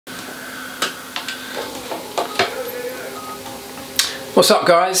What's up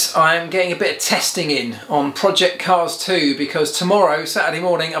guys? I'm getting a bit of testing in on Project Cars 2 because tomorrow, Saturday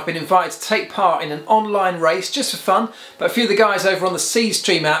morning, I've been invited to take part in an online race just for fun, but a few of the guys over on the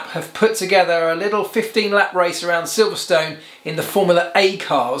Seedstream app have put together a little 15-lap race around Silverstone in the Formula A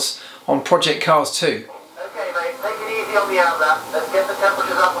cars on Project Cars 2. Okay mate, take it easy on the outlet. Let's get the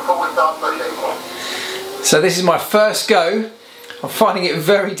temperatures up before we start pushing. So this is my first go. I'm finding it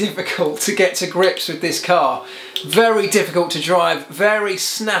very difficult to get to grips with this car. Very difficult to drive, very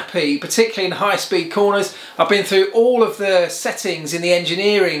snappy, particularly in high-speed corners. I've been through all of the settings in the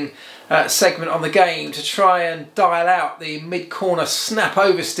engineering segment on the game to try and dial out the mid-corner snap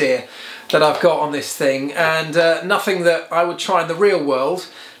oversteer that I've got on this thing, and nothing that I would try in the real world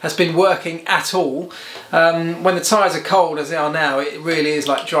has been working at all. When the tyres are cold as they are now, it really is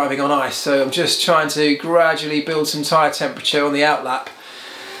like driving on ice, so I'm just trying to gradually build some tyre temperature on the outlap,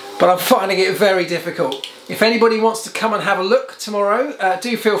 but I'm finding it very difficult. If anybody wants to come and have a look tomorrow,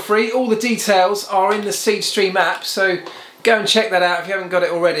 do feel free. All the details are in the Seedstream app, so go and check that out if you haven't got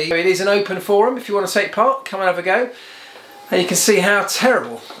it already. It is an open forum. If you want to take part, come and have a go. And you can see how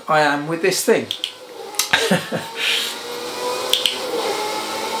terrible I am with this thing.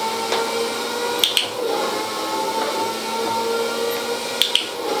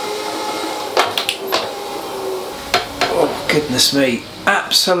 Oh, goodness me.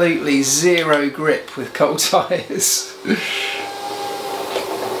 Absolutely zero grip with cold tyres.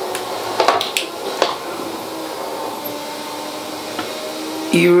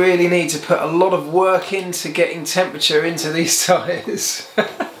 You really need to put a lot of work into getting temperature into these tyres.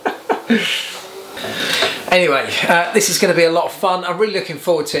 Anyway, this is going to be a lot of fun. I'm really looking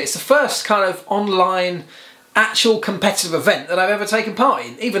forward to it. It's the first kind of online actual competitive event that I've ever taken part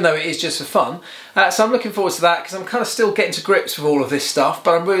in, even though it is just for fun. So I'm looking forward to that because I'm kind of still getting to grips with all of this stuff,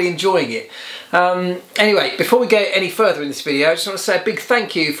 but I'm really enjoying it. Anyway, before we go any further in this video, I just want to say a big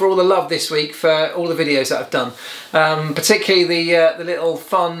thank you for all the love this week for all the videos that I've done. Particularly the little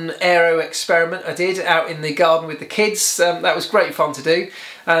fun aero experiment I did out in the garden with the kids. That was great fun to do,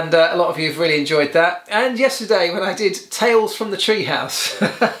 and a lot of you have really enjoyed that. And yesterday when I did Tales from the Treehouse,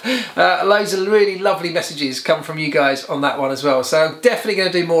 loads of really lovely messages come from you guys on that one as well, so I'm definitely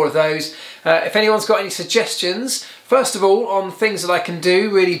going to do more of those. If anyone's got any suggestions, first of all, on things that I can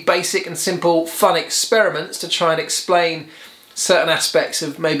do, really basic and simple fun experiments to try and explain certain aspects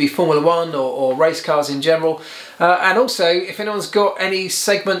of maybe Formula 1 or race cars in general, and also if anyone's got any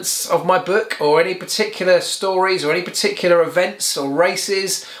segments of my book or any particular stories or any particular events or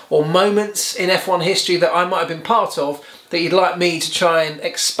races or moments in F1 history that I might have been part of that you'd like me to try and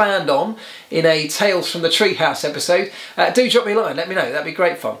expand on in a Tales from the Treehouse episode, do drop me a line, let me know, that'd be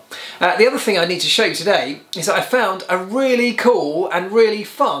great fun. The other thing I need to show you today is that I found a really cool and really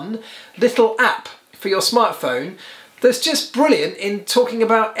fun little app for your smartphone that's just brilliant in talking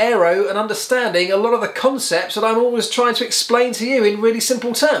about aero and understanding a lot of the concepts that I'm always trying to explain to you in really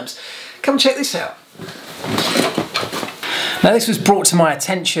simple terms. Come check this out. Now this was brought to my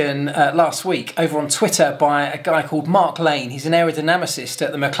attention last week over on Twitter by a guy called Mark Lane. He's an aerodynamicist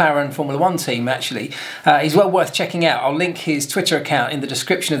at the McLaren Formula 1 team actually. He's well worth checking out. I'll link his Twitter account in the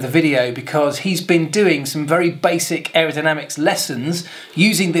description of the video because he's been doing some very basic aerodynamics lessons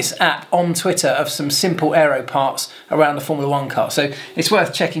using this app on Twitter of some simple aero parts around the Formula 1 car. So it's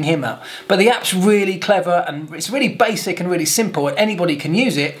worth checking him out. But the app's really clever and it's really basic and really simple and anybody can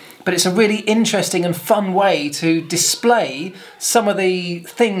use it. But it's a really interesting and fun way to display some of the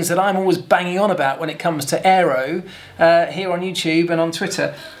things that I'm always banging on about when it comes to aero here on YouTube and on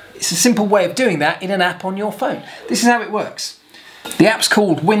Twitter. It's a simple way of doing that in an app on your phone. This is how it works. The app's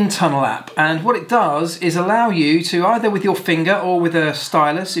called Windtunnel app, and what it does is allow you to, either with your finger or with a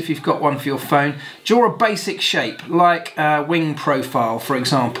stylus, if you've got one for your phone, draw a basic shape, like a wing profile, for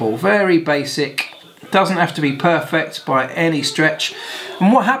example. Very basic. Doesn't have to be perfect by any stretch.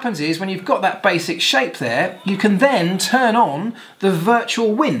 And what happens is when you've got that basic shape there, you can then turn on the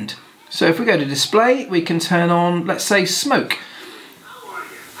virtual wind. So if we go to display, we can turn on, let's say, smoke.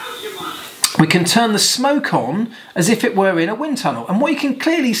 We can turn the smoke on as if it were in a wind tunnel. And what you can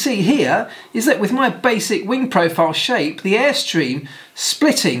clearly see here is that with my basic wing profile shape, the airstream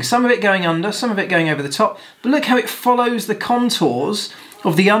splitting, some of it going under, some of it going over the top, but look how it follows the contours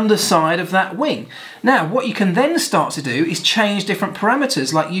of the underside of that wing. Now what you can then start to do is change different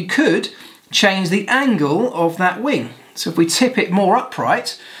parameters, like you could change the angle of that wing. So if we tip it more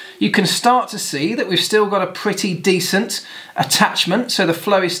upright, you can start to see that we've still got a pretty decent attachment, so the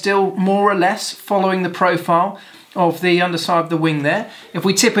flow is still more or less following the profile of the underside of the wing there. If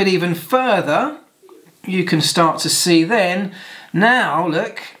we tip it even further, you can start to see then Now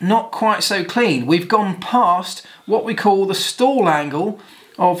look, not quite so clean. We've gone past what we call the stall angle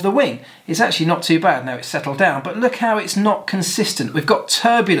of the wing. It's actually not too bad now it's settled down, but look how it's not consistent. We've got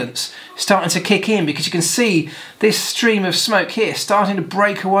turbulence starting to kick in because you can see this stream of smoke here starting to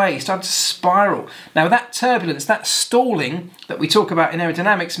break away, starting to spiral. Now that turbulence, that stalling that we talk about in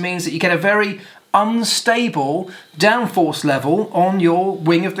aerodynamics means that you get a very unstable downforce level on your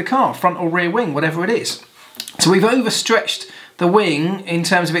wing of the car, front or rear wing, whatever it is. So we've overstretched the wing in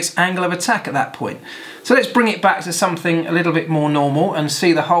terms of its angle of attack at that point. So let's bring it back to something a little bit more normal and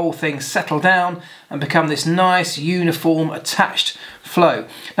see the whole thing settle down and become this nice uniform attached flow.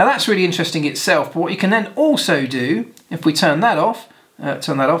 Now that's really interesting itself, but what you can then also do, if we turn that off,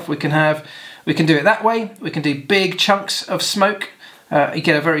 we can do it that way. We can do big chunks of smoke. You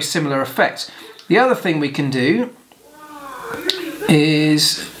get a very similar effect. The other thing we can do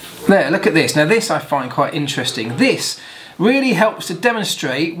is, there, look at this. Now this I find quite interesting. This really helps to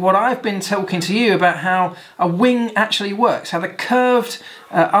demonstrate what I've been talking to you about, how a wing actually works, how the curved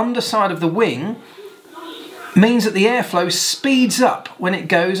underside of the wing means that the airflow speeds up when it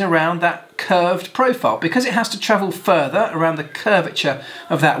goes around that curved profile. Because it has to travel further around the curvature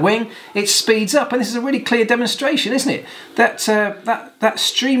of that wing, it speeds up, and this is a really clear demonstration, isn't it? That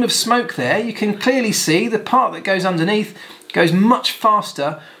stream of smoke there, you can clearly see the part that goes underneath goes much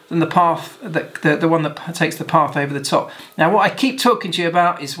faster than the path, the one that takes the path over the top. Now what I keep talking to you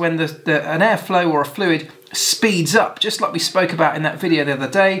about is when an airflow or a fluid speeds up, just like we spoke about in that video the other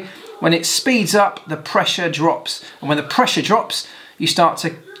day. When it speeds up, the pressure drops, and when the pressure drops, you start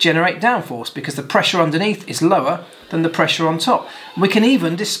to generate downforce because the pressure underneath is lower than the pressure on top. We can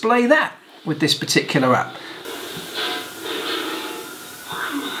even display that with this particular app.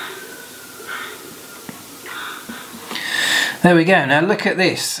 There we go. Now look at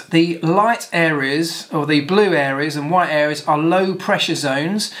this. The light areas, or the blue areas and white areas, are low pressure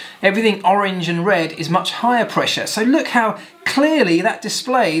zones. Everything orange and red is much higher pressure. So look how clearly that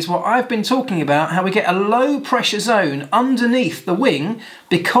displays what I've been talking about, how we get a low pressure zone underneath the wing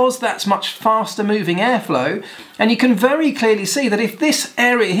because that's much faster moving airflow. And you can very clearly see that if this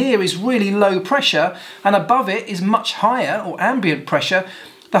area here is really low pressure and above it is much higher or ambient pressure,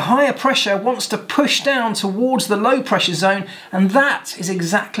 the higher pressure wants to push down towards the low pressure zone, and that is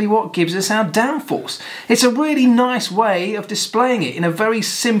exactly what gives us our downforce. It's a really nice way of displaying it in a very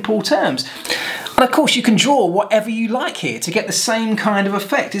simple terms. And of course you can draw whatever you like here to get the same kind of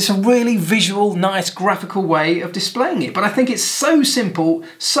effect. It's a really visual, nice graphical way of displaying it. But I think it's so simple,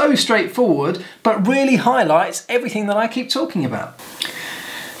 so straightforward, but really highlights everything that I keep talking about.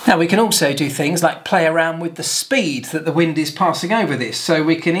 Now we can also do things like play around with the speed that the wind is passing over this. So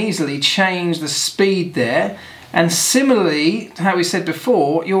we can easily change the speed there, and similarly to how we said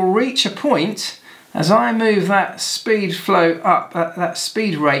before, you'll reach a point as I move that speed flow up, that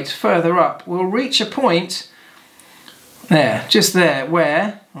speed rate further up, we'll reach a point there, just there,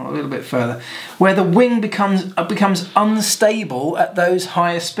 where, or a little bit further, where the wing becomes unstable at those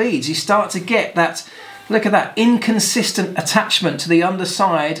higher speeds. You start to get that, look at that, inconsistent attachment to the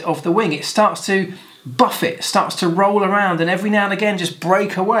underside of the wing. It starts to buffet, starts to roll around, and every now and again just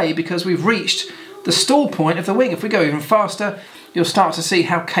break away because we've reached the stall point of the wing. If we go even faster, you'll start to see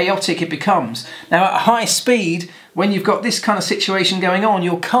how chaotic it becomes. Now at high speed, when you've got this kind of situation going on,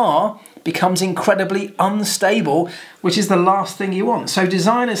 your car becomes incredibly unstable, which is the last thing you want. So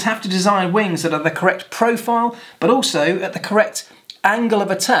designers have to design wings that are the correct profile, but also at the correct angle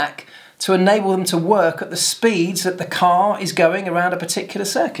of attack to enable them to work at the speeds that the car is going around a particular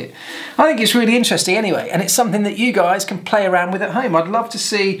circuit. I think it's really interesting anyway, and it's something that you guys can play around with at home. I'd love to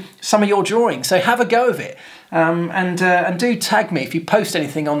see some of your drawings, so have a go of it. And do tag me if you post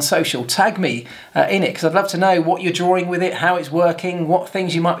anything on social. Tag me in it, because I'd love to know what you're drawing with it, how it's working, what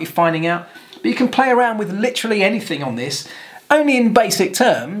things you might be finding out. But you can play around with literally anything on this, only in basic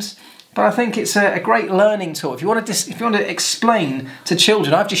terms. But I think it's a great learning tool. If you want to explain to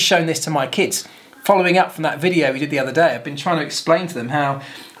children, I've just shown this to my kids. Following up from that video we did the other day, I've been trying to explain to them how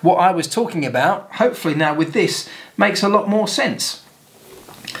what I was talking about, hopefully now with this, makes a lot more sense.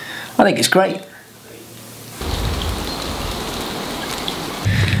 I think it's great.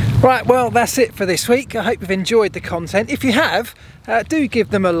 Right, well, that's it for this week. I hope you've enjoyed the content. If you have, do give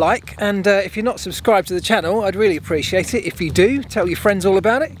them a like, and if you're not subscribed to the channel, I'd really appreciate it. If you do, tell your friends all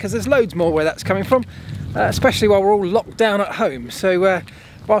about it, because there's loads more where that's coming from, especially while we're all locked down at home. So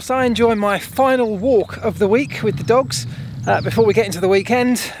whilst I enjoy my final walk of the week with the dogs, before we get into the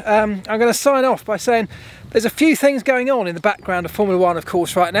weekend. I'm going to sign off by saying there's a few things going on in the background of Formula One, of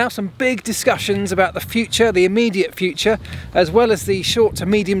course, right now. Some big discussions about the future, the immediate future, as well as the short to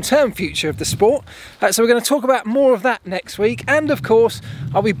medium term future of the sport. So we're going to talk about more of that next week. And of course,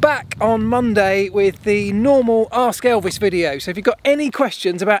 I'll be back on Monday with the normal Ask Elvis video. So if you've got any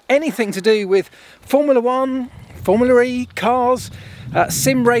questions about anything to do with Formula One, Formula E, cars,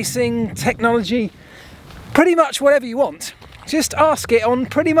 sim racing, technology, pretty much whatever you want, just ask it on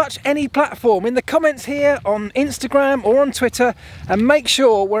pretty much any platform, in the comments here, on Instagram or on Twitter, and make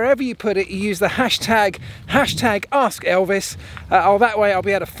sure wherever you put it you use the hashtag #AskElvis. That way I'll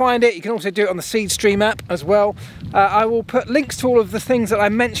be able to find it. You can also do it on the Seedstream app as well. I will put links to all of the things that I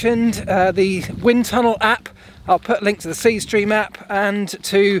mentioned, the Windtunnel app. I'll put a link to the Seedstream app and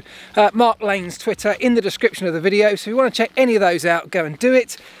to Mark Lane's Twitter in the description of the video, so if you want to check any of those out, go and do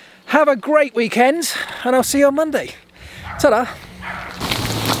it. Have a great weekend, and I'll see you on Monday. Ta-da!